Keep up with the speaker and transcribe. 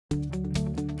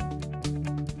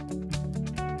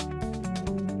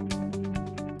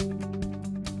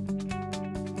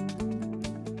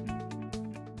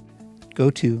go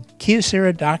to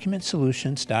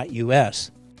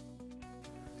kyocera.documentsolutions.us.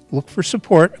 Look for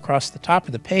support across the top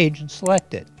of the page and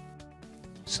select it.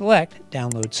 Select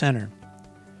Download Center.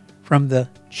 From the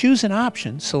Choose an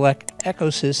Option, select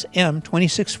Kyocera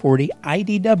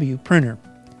M2640idw printer.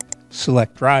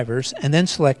 Select Drivers and then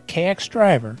select KX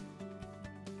Driver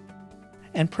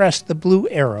and press the blue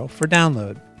arrow for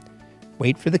download.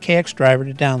 Wait for the KX Driver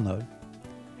to download.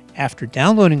 After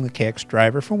downloading the KX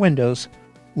Driver for Windows,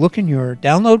 look in your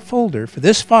Download folder for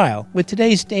this file with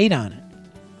today's date on it.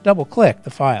 Double-click the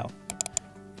file.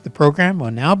 The program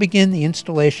will now begin the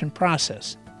installation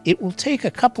process. It will take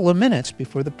a couple of minutes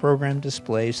before the program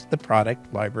displays the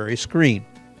product library screen.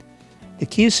 The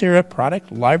Kyocera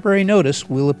product library notice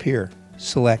will appear.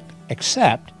 Select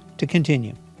Accept to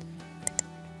continue.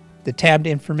 The tabbed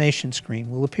information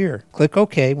screen will appear. Click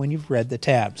OK when you've read the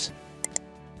tabs.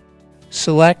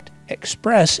 Select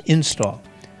Express Install.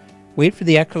 Wait for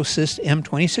the Kyocera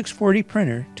M2640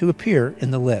 printer to appear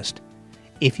in the list.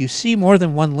 If you see more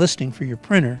than one listing for your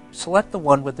printer, select the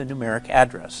one with the numeric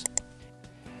address.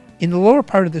 In the lower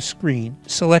part of the screen,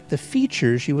 select the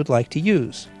features you would like to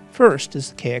use. First is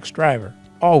the KX Driver.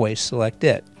 Always select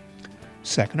it.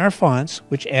 Second are fonts,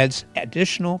 which adds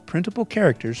additional printable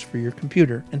characters for your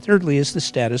computer. And thirdly is the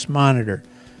status monitor.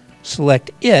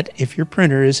 Select it if your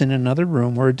printer is in another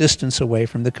room or a distance away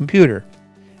from the computer.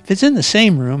 If it's in the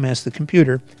same room as the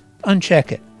computer,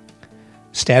 uncheck it.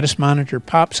 Status monitor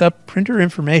pops up printer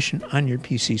information on your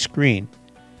PC screen.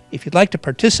 If you'd like to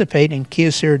participate in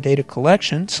Kyocera data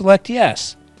collection, select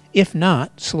Yes. If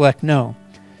not, select No.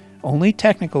 Only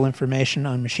technical information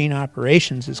on machine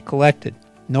operations is collected.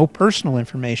 No personal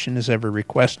information is ever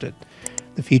requested.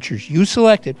 The features you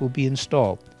selected will be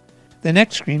installed. The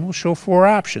next screen will show 4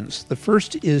 options. The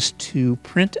first is to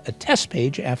print a test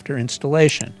page after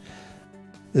installation.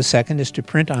 The second is to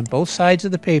print on both sides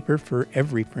of the paper for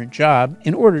every print job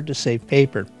in order to save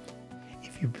paper.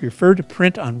 If you prefer to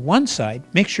print on one side,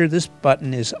 make sure this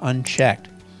button is unchecked.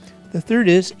 The third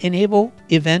is Enable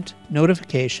Event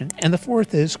Notification, and the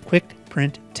fourth is Quick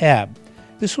Print tab.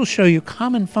 This will show you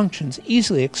common functions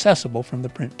easily accessible from the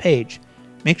print page.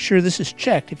 Make sure this is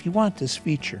checked if you want this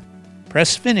feature.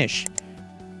 Press Finish.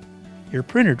 Your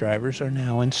printer drivers are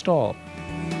now installed.